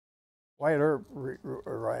Wyatt Earp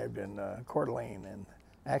arrived in Coeur d'Alene and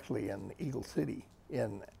actually in Eagle City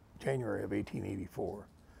in January of 1884.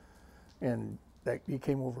 And he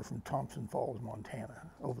came over from Thompson Falls, Montana,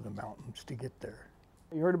 over the mountains to get there.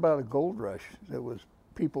 He heard about a gold rush that was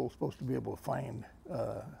people supposed to be able to find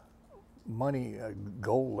money,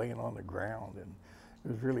 gold laying on the ground, and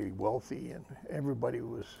it was really wealthy, and everybody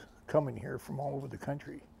was coming here from all over the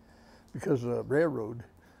country because the railroad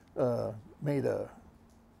made a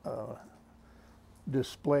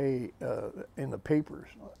display in the papers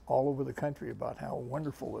all over the country about how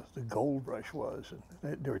wonderful the gold rush was,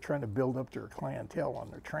 and they were trying to build up their clientele on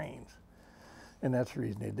their trains, and that's the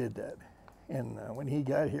reason they did that. And when he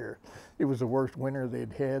got here, it was the worst winter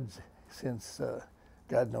they'd had since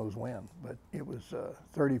God knows when, but it was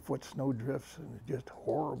 30-foot snow drifts and just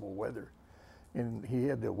horrible weather. And he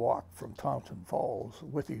had to walk from Thompson Falls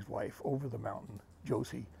with his wife over the mountain,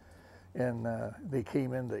 Josie, and they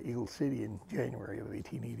came into Eagle City in January of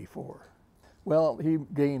 1884. Well, he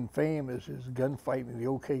gained fame as his gunfight in the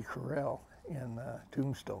OK Corral in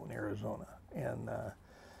Tombstone, Arizona, and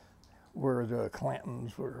where the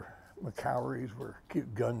Clantons were, McCowerys were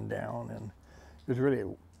gunned down, and it was really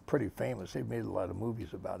pretty famous. They made a lot of movies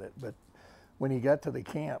about it, but when he got to the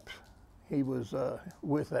camps, he was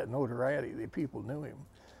with that notoriety. The people knew him,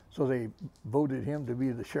 so they voted him to be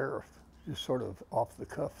the sheriff, just sort of off the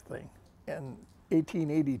cuff thing. And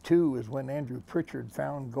 1882 is when Andrew Pritchard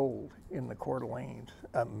found gold in the Coeur d'Alene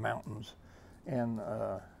mountains, and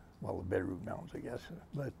well, the Bedroot Mountains, I guess.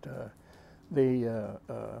 But they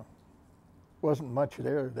wasn't much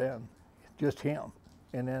there then, just him.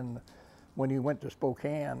 And then when he went to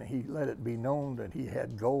Spokane, he let it be known that he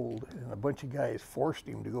had gold, and a bunch of guys forced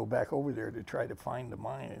him to go back over there to try to find the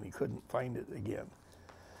mine, and he couldn't find it again.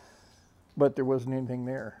 But there wasn't anything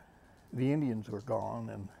there. The Indians were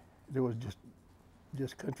gone, and there was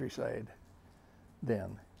just countryside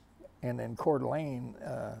then. And in Coeur d'Alene,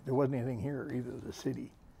 there wasn't anything here either, the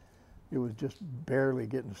city. It was just barely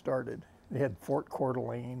getting started. They had Fort Coeur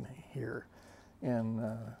d'Alene here, and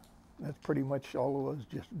that's pretty much all it was,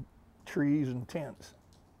 just trees and tents.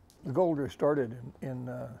 The gold rush started in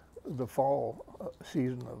the fall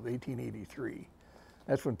season of 1883.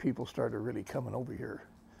 That's when people started really coming over here,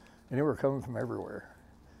 and they were coming from everywhere.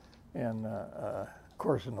 And of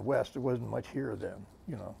course, in the West, there wasn't much here then,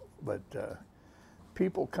 you know, but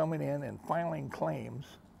people coming in and filing claims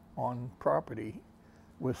on property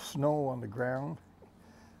with snow on the ground.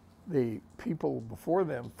 The people before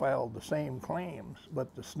them filed the same claims,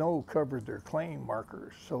 but the snow covered their claim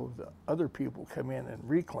markers, so the other people come in and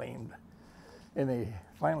reclaimed, and they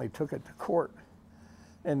finally took it to court,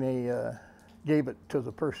 and they gave it to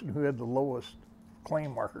the person who had the lowest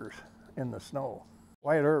claim markers in the snow.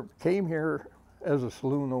 Wyatt Earp came here as a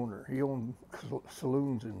saloon owner. He owned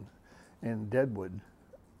saloons in Deadwood,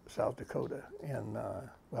 South Dakota, and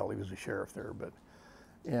well, he was a sheriff there, but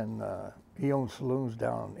and he owned saloons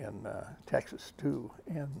down in Texas too,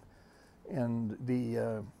 and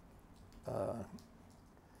the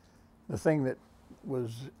thing that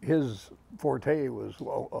was his forte was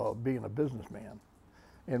being a businessman,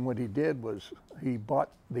 and what he did was he bought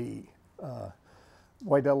the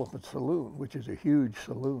White Elephant Saloon, which is a huge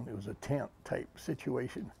saloon. It was a tent type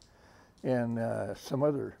situation, and some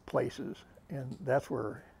other places, and that's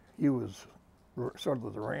where he was sort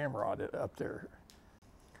of the ramrod up there.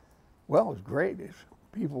 Well, it was great.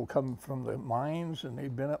 People come from the mines, and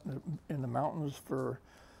they'd been up in the mountains for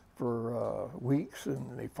weeks,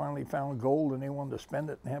 and they finally found gold, and they wanted to spend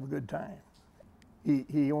it and have a good time.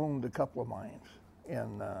 He owned a couple of mines,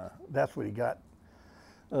 and that's what he got.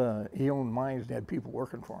 He owned mines and had people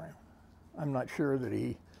working for him. I'm not sure that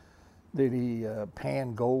he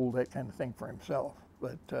panned gold, that kind of thing, for himself,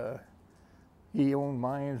 but he owned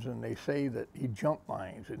mines, and they say that he jumped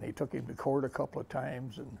mines, and they took him to court a couple of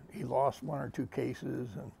times, and he lost 1 or 2 cases,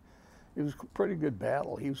 and it was a pretty good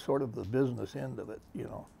battle. He was sort of the business end of it, you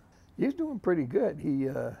know. He's doing pretty good. He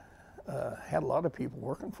had a lot of people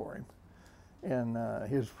working for him, and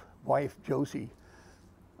his wife, Josie,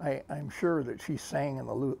 I'm sure that she sang in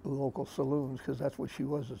the local saloons because that's what she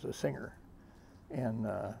was as a singer. And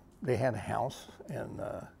they had a house, and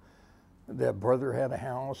their brother had a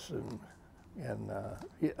house, and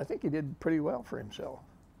I think he did pretty well for himself.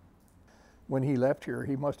 When he left here,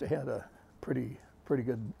 he must have had a pretty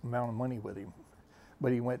good amount of money with him,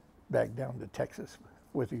 but he went back down to Texas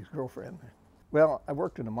with his girlfriend. Well, I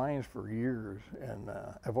worked in the mines for years, and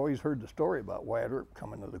I've always heard the story about Wyatt Earp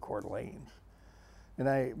coming to the Coeur d'Alene.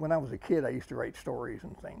 And when I was a kid, I used to write stories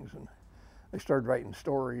and things, and I started writing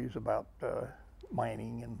stories about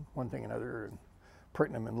mining and one thing and another, and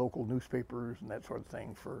printing them in local newspapers and that sort of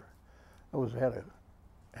thing for I was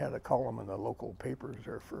had a column in the local papers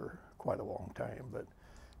there for quite a long time. But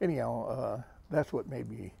anyhow, that's what made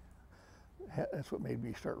me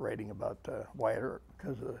start writing about Wyatt Earp,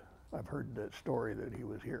 because I've heard that story that he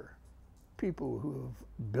was here. People who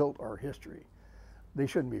have built our history, they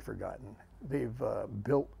shouldn't be forgotten. They've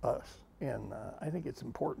built us, and I think it's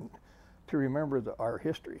important to remember our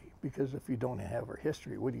history, because if you don't have our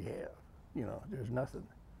history, what do you have? You know, there's nothing,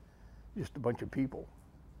 just a bunch of people.